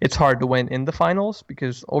 it's hard to win in the finals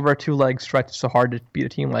because over a two-leg stretch, it's so hard to beat a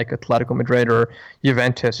team like Atletico Madrid or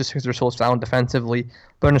Juventus just because they're so sound defensively.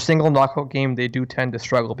 But in a single knockout game, they do tend to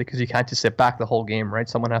struggle because you can't just sit back the whole game, right?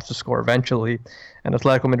 Someone has to score eventually, and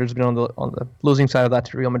Atletico Madrid's been on the losing side of that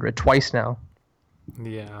to Real Madrid twice now.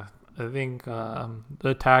 Yeah, I think the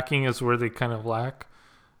attacking is where they kind of lack.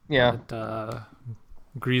 Yeah. But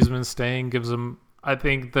Griezmann staying gives them, I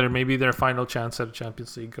think, maybe their final chance at a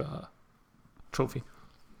Champions League trophy.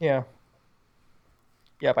 Yeah.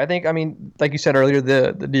 Yeah, I think, like you said earlier,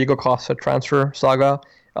 the Diego Costa transfer saga,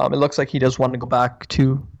 it looks like he does want to go back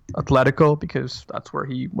to Atletico because that's where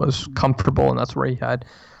he was comfortable and that's where he had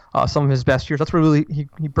some of his best years. That's where really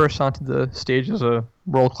he burst onto the stage as a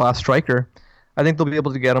world-class striker. I think they'll be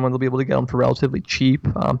able to get him, and they'll be able to get him for relatively cheap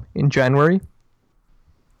in January.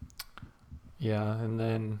 Yeah, and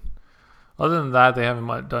then other than that, they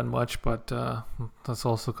haven't done much, but that's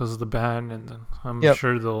also because of the ban, and then I'm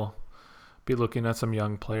sure they'll be looking at some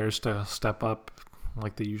young players to step up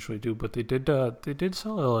like they usually do. But they did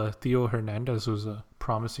sell Theo Hernandez, who's a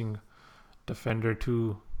promising defender,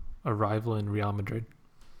 to a rival in Real Madrid.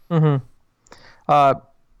 Mm-hmm.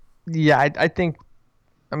 Yeah, I think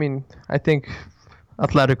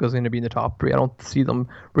Atletico is going to be in the top three. I don't see them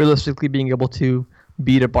realistically being able to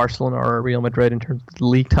beat a Barcelona or a Real Madrid in terms of the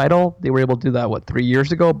league title. They were able to do that 3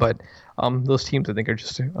 years ago, but those teams I think are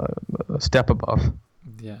just a step above.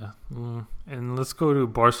 Yeah, and let's go to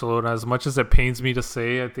Barcelona. As much as it pains me to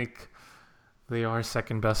say, I think they are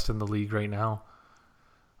second best in the league right now.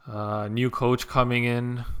 New coach coming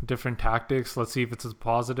in, different tactics. Let's see if it's a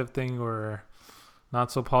positive thing or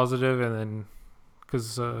not so positive. And then,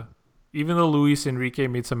 because even though Luis Enrique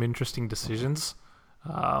made some interesting decisions,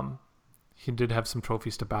 he did have some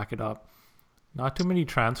trophies to back it up. Not too many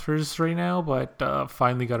transfers right now, but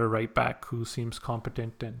finally got a right back who seems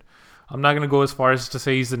competent. And I'm not going to go as far as to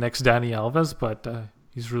say he's the next Dani Alves, but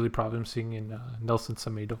he's really promising in Nelson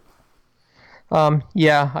Semedo.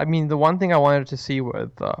 Yeah, the one thing I wanted to see with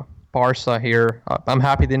Barca here, I'm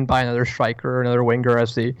happy they didn't buy another striker or another winger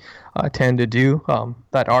as they tend to do.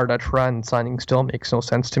 That Arda Turan signing still makes no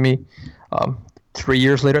sense to me. 3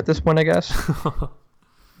 years later at this point, I guess.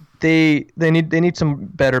 They need some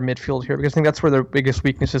better midfield here because I think that's where their biggest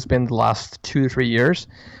weakness has been the last 2 to 3 years.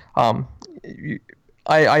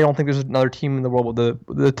 I don't think there's another team in the world with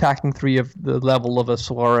the attacking three of the level of a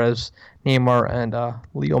Suarez, Neymar, and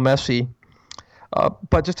Leo Messi.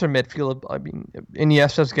 But just their midfield,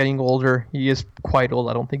 Iniesta's getting older. He is quite old.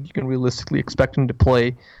 I don't think you can realistically expect him to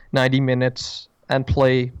play 90 minutes and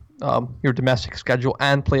play your domestic schedule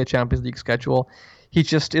and play a Champions League schedule. He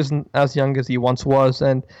just isn't as young as he once was.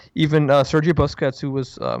 And even Sergio Busquets, who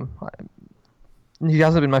was he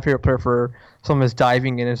hasn't been my favorite player for some of his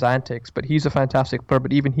diving and his antics, but he's a fantastic player.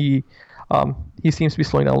 But even he seems to be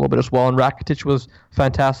slowing down a little bit as well. And Rakitic was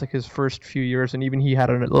fantastic his first few years, and even he had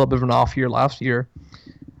a little bit of an off year last year.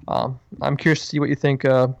 I'm curious to see what you think.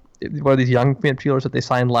 What these young midfielders that they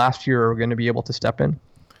signed last year are going to be able to step in.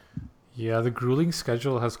 Yeah, the grueling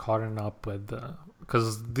schedule has caught up with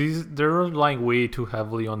because they're relying way too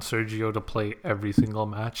heavily on Sergio to play every single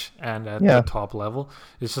match and at the top level.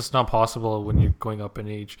 It's just not possible when you're going up in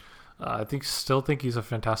age. I still think he's a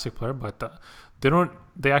fantastic player, but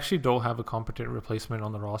they actually don't have a competent replacement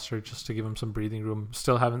on the roster just to give him some breathing room.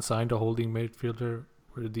 Still haven't signed a holding midfielder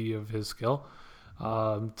worthy of his skill.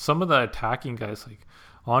 Some of the attacking guys like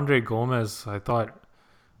Andre Gomez, I thought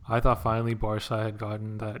finally Barca had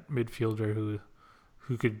gotten that midfielder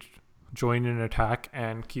who could join in attack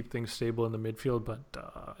and keep things stable in the midfield, but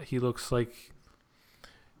he looks like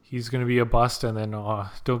he's going to be a bust. And then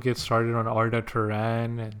don't get started on Arda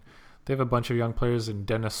Turan, and they have a bunch of young players in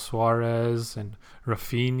Denis Suarez and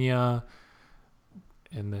Rafinha.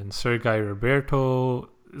 and then Sergei Roberto.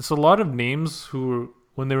 It's a lot of names who,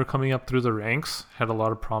 when they were coming up through the ranks, had a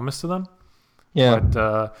lot of promise to them. Yeah.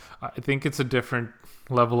 But I think it's a different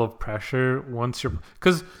level of pressure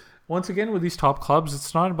because once again with these top clubs,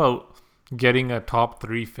 it's not about getting a top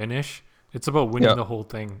 3 finish. It's about winning the whole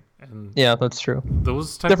thing. And Yeah, that's true.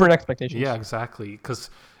 those Different expectations. Yeah, exactly. Because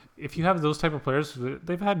if you have those type of players,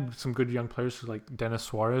 they've had some good young players who, like Denis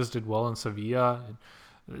Suarez did well in Sevilla. And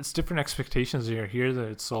it's different expectations here. Here that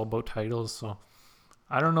it's all about titles. So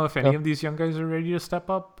I don't know if any of these young guys are ready to step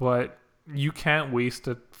up, but you can't waste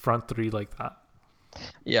a front 3 like that.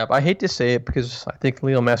 Yeah, but I hate to say it because I think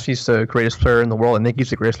Lionel Messi's the greatest player in the world. I think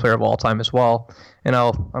he's the greatest player of all time as well. And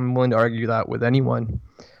I'm willing to argue that with anyone.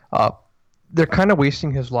 They're kind of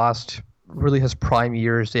wasting his prime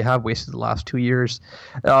years. They have wasted the last 2 years.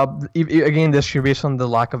 Again, this year, based on the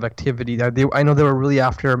lack of activity, I know they were really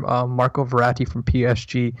after Marco Verratti from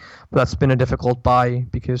PSG, but that's been a difficult buy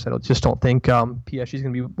because I just don't think PSG is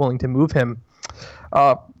going to be willing to move him.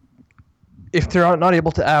 If they're not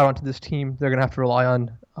able to add onto this team, they're going to have to rely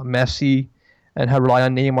on Messi and rely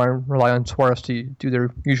on Neymar and rely on Suarez to do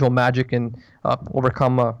their usual magic and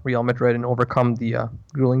overcome Real Madrid and overcome the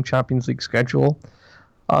grueling Champions League schedule.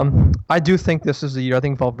 I do think this is the year. I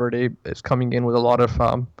think Valverde is coming in with a lot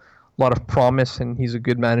of promise, and he's a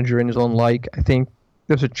good manager in his own like. I think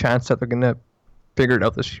there's a chance that they're going to figure it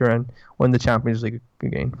out this year and win the Champions League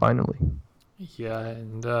again, finally. Yeah,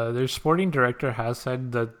 and their sporting director has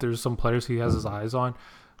said that there's some players he has his eyes on.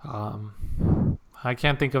 I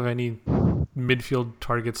can't think of any midfield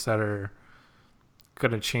targets that are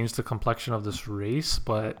going to change the complexion of this race,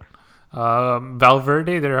 but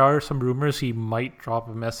Valverde, there are some rumors he might drop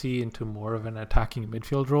Messi into more of an attacking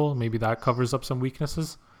midfield role. Maybe that covers up some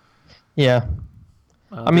weaknesses. Yeah.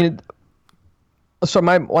 So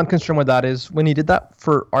my one concern with that is when he did that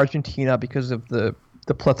for Argentina because of the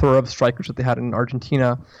plethora of strikers that they had in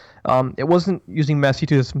Argentina, it wasn't using Messi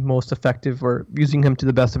to his most effective or using him to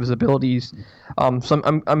the best of his abilities. So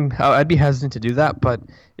I'd be hesitant to do that. But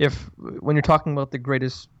when you're talking about the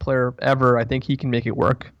greatest player ever, I think he can make it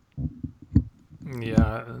work.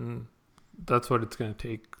 Yeah, and that's what it's going to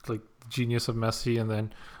take, like the genius of Messi. And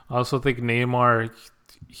then I also think Neymar,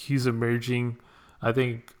 he's emerging. I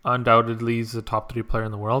think undoubtedly he's the top 3 player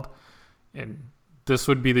in the world. And this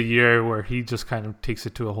would be the year where he just kind of takes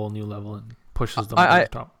it to a whole new level and pushes them to the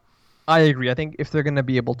top. I agree. I think if they're going to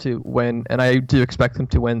be able to win, and I do expect them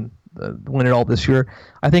to win it all this year,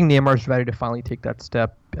 I think Neymar's ready to finally take that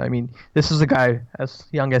step. I mean, this is a guy as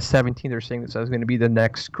young as 17. They're saying this is going to be the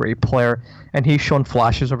next great player, and he's shown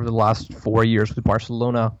flashes over the last 4 years with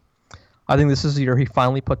Barcelona. I think this is the year he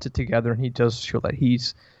finally puts it together, and he does show that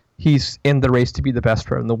he's in the race to be the best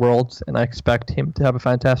player in the world, and I expect him to have a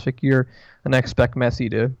fantastic year, and I expect Messi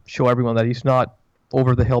to show everyone that he's not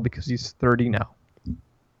over the hill because he's 30 now.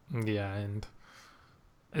 Yeah, and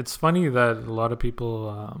it's funny that a lot of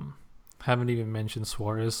people haven't even mentioned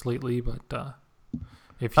Suarez lately, but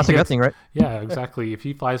that's a good thing, right? Yeah, exactly. If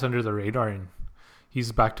he flies under the radar and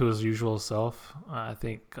he's back to his usual self, I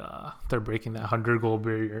think they're breaking that 100-goal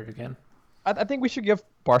barrier again. I think we should give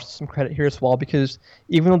Barca some credit here as well because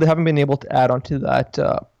even though they haven't been able to add onto that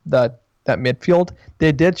midfield,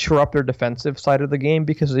 they did shore up their defensive side of the game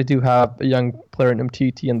because they do have a young player in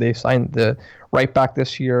MTT and they signed the right back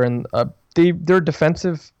this year, and their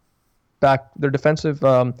defensive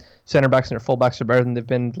center backs and their full backs are better than they've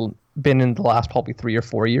been in the last probably 3 or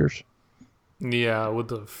 4 years. Yeah, with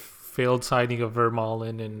the failed signing of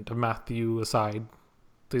Vermaelen and Matthew aside,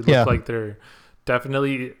 they look like they're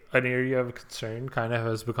definitely an area of concern, kind of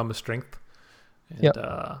has become a strength. And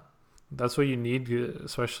that's what you need,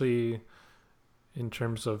 especially in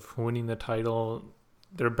terms of winning the title.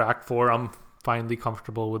 Their back four, I'm finally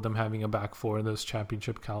comfortable with them having a back four in this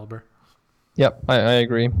championship caliber. Yep, I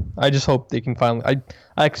agree. I just hope they can finally.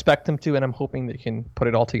 I expect them to, and I'm hoping they can put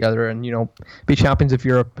it all together and be champions of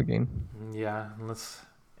Europe again. Yeah, let's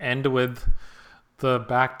end with the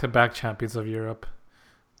back-to-back champions of Europe.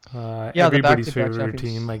 Everybody's favorite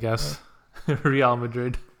team, I guess, Real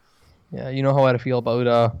Madrid. Yeah, you know how I feel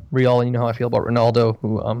about Real, and you know how I feel about Ronaldo,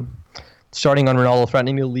 who starting on Ronaldo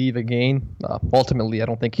threatening to leave again. Ultimately, I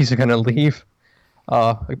don't think he's going to leave.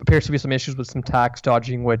 It appears to be some issues with some tax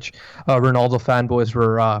dodging, which Ronaldo fanboys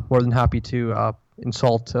were more than happy to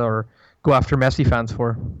insult or go after Messi fans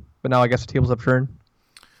for. But now I guess the tables have turned.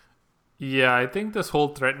 Yeah, I think this whole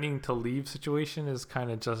threatening to leave situation is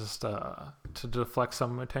kind of just to deflect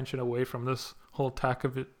some attention away from this whole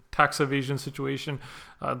tax evasion situation.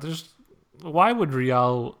 Why would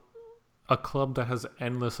Real, a club that has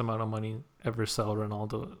endless amount of money, ever sell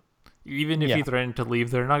Ronaldo? Even if Yeah. he threatened to leave,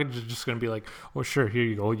 they're not just going to be like, oh, sure, here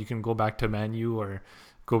you go. You can go back to Man U or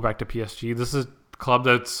go back to PSG. This is a club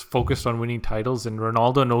that's focused on winning titles, and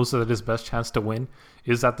Ronaldo knows that his best chance to win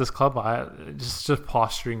is at this club. Just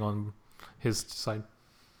posturing on his side.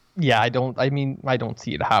 Yeah, I don't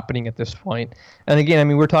see it happening at this point. And again, I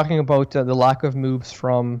mean, we're talking about the lack of moves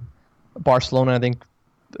from Barcelona. I think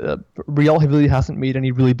Real really hasn't made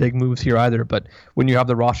any really big moves here either. But when you have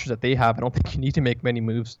the rosters that they have, I don't think you need to make many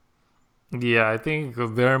moves. Yeah, I think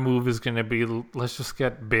their move is going to be let's just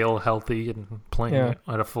get Bale healthy and playing Yeah,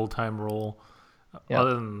 at a full time role. yeah,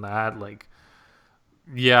 Other than that, like,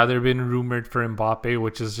 yeah, they've been rumored for Mbappe,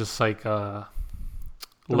 which is just like the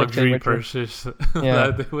rich getting luxury richer. purchase Yeah,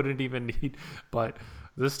 that they wouldn't even need. But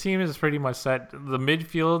this team is pretty much set. The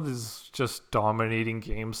midfield is just dominating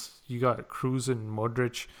games. You got Cruz and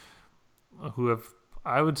Modric, who have,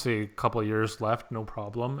 I would say, a couple of years left, no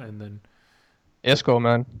problem. And then, Isco,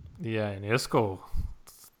 man. yeah, and Isco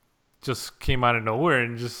just came out of nowhere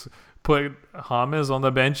and just put James on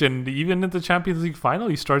the bench. And even at the Champions League final,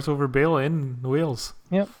 he starts over Bale in Wales.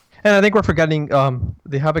 Yep. And I think we're forgetting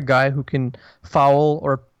they have a guy who can foul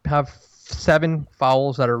or have 7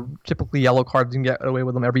 fouls that are typically yellow cards and get away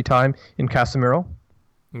with them every time in Casemiro.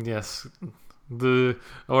 Yes.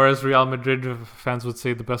 Or as Real Madrid fans would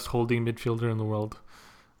say, the best holding midfielder in the world.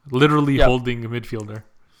 Literally Yep. holding a midfielder.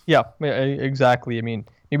 Yeah, exactly. I mean,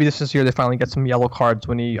 maybe this is year they finally get some yellow cards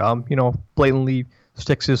when he, blatantly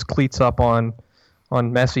sticks his cleats up on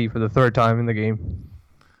Messi for the 3rd time in the game.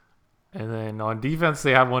 And then on defense,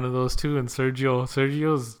 they have one of those too, and Sergio.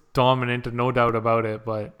 Sergio's dominant, no doubt about it,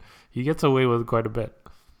 but he gets away with quite a bit.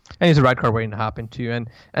 And he's a red card waiting to happen too.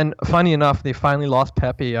 And funny enough, they finally lost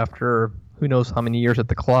Pepe after who knows how many years at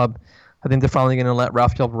the club. I think they're finally going to let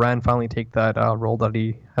Rafael Varane finally take that role that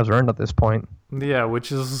he has earned at this point. Yeah,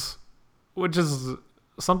 which is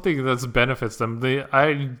something that benefits them.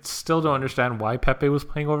 I still don't understand why Pepe was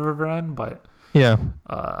playing over Varane, but Yeah.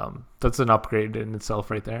 that's an upgrade in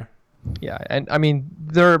itself right there. Yeah, and I mean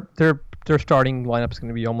their starting lineup is going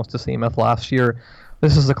to be almost the same as last year.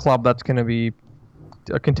 This is a club that's going to be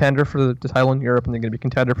a contender for the title in Europe, and they're going to be a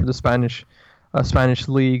contender for the Spanish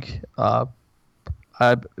league. And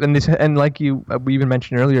like we even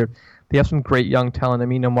mentioned earlier, they have some great young talent. I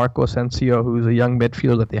mean, Marco Asensio, who's a young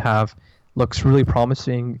midfielder that they have, looks really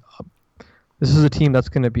promising. This is a team that's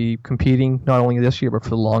going to be competing not only this year but for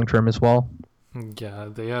the long term as well. Yeah,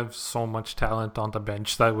 they have so much talent on the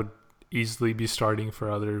bench that would easily be starting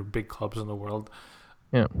for other big clubs in the world.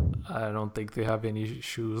 Yeah. I don't think they have any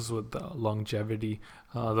issues with longevity.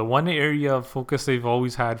 The one area of focus they've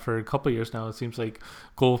always had for a couple of years now, it seems like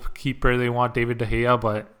goalkeeper, they want David De Gea,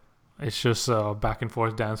 but it's just a back and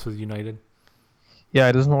forth dance with United. Yeah,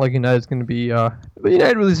 it doesn't look like United's going to be. But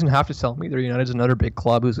United really doesn't have to sell him either. United's another big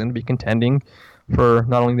club who's going to be contending for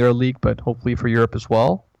not only their league but hopefully for Europe as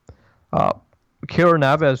well. Keylor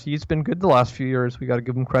Navas, he's been good the last few years. We got to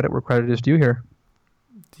give him credit where credit is due here.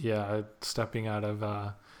 Yeah, stepping out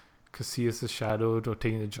of Casillas' shadow to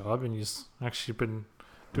taking the job, and he's actually been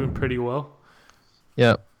doing pretty well.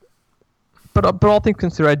 Yeah. But all things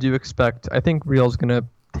considered, I think Real's going to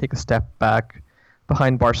take a step back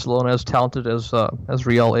behind Barcelona. As talented as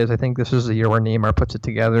Real is, I think this is the year where Neymar puts it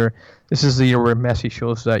together. This is the year where Messi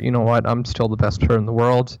shows that, you know what, I'm still the best player in the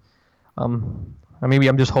world. Maybe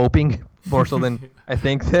I'm just hoping more so than I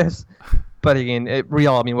think this. But again,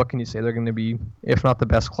 Real, I mean, what can you say? They're going to be, if not the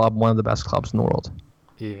best club, one of the best clubs in the world.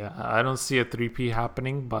 Yeah, I don't see a 3P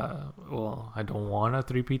happening, but, well, I don't want a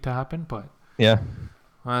 3P to happen, but Yeah.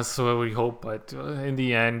 that's what we hope. But in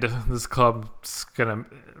the end, this club's going to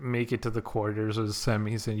make it to the quarters or the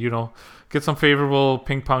semis and, get some favorable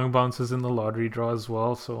ping pong bounces in the lottery draw as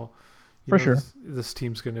well. So, For sure. This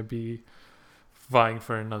team's going to be vying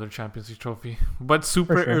for another Champions League trophy. But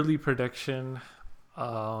super sure. early prediction,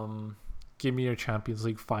 give me your Champions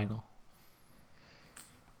League final.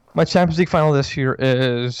 My Champions League final this year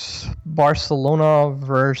is Barcelona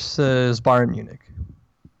versus Bayern Munich.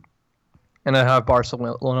 And I have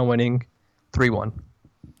Barcelona winning 3-1.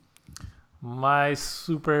 My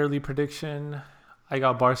super early prediction, I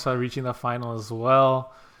got Barca reaching the final as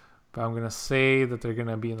well. But I'm going to say that they're going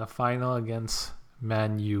to be in the final against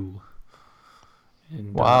Man U.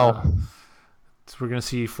 And, Wow. So we're going to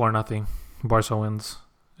see 4-0. Barca wins.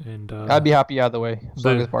 And I'd be happy either way, as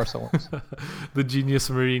long as Barca wins. the genius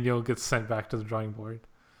Mourinho gets sent back to the drawing board.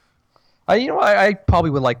 I probably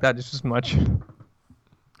would like that just as much.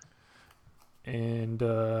 And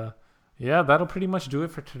yeah, that'll pretty much do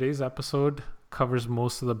it for today's episode. Covers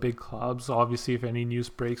most of the big clubs. Obviously, if any news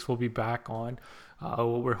breaks, we'll be back on.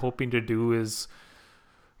 What we're hoping to do is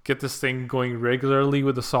get this thing going regularly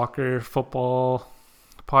with the soccer football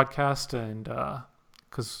podcast, and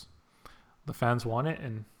because the fans want it,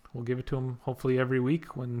 and we'll give it to them hopefully every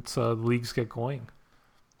week when the leagues get going.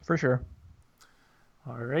 For sure.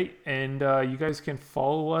 All right, and you guys can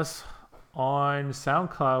follow us on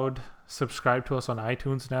SoundCloud. Subscribe to us on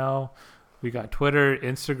iTunes now. We got Twitter,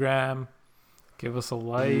 Instagram. Give us a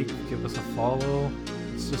like, give us a follow.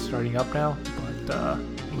 It's just starting up now, but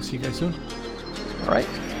we'll see you guys soon. All right.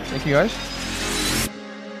 Thank you, guys.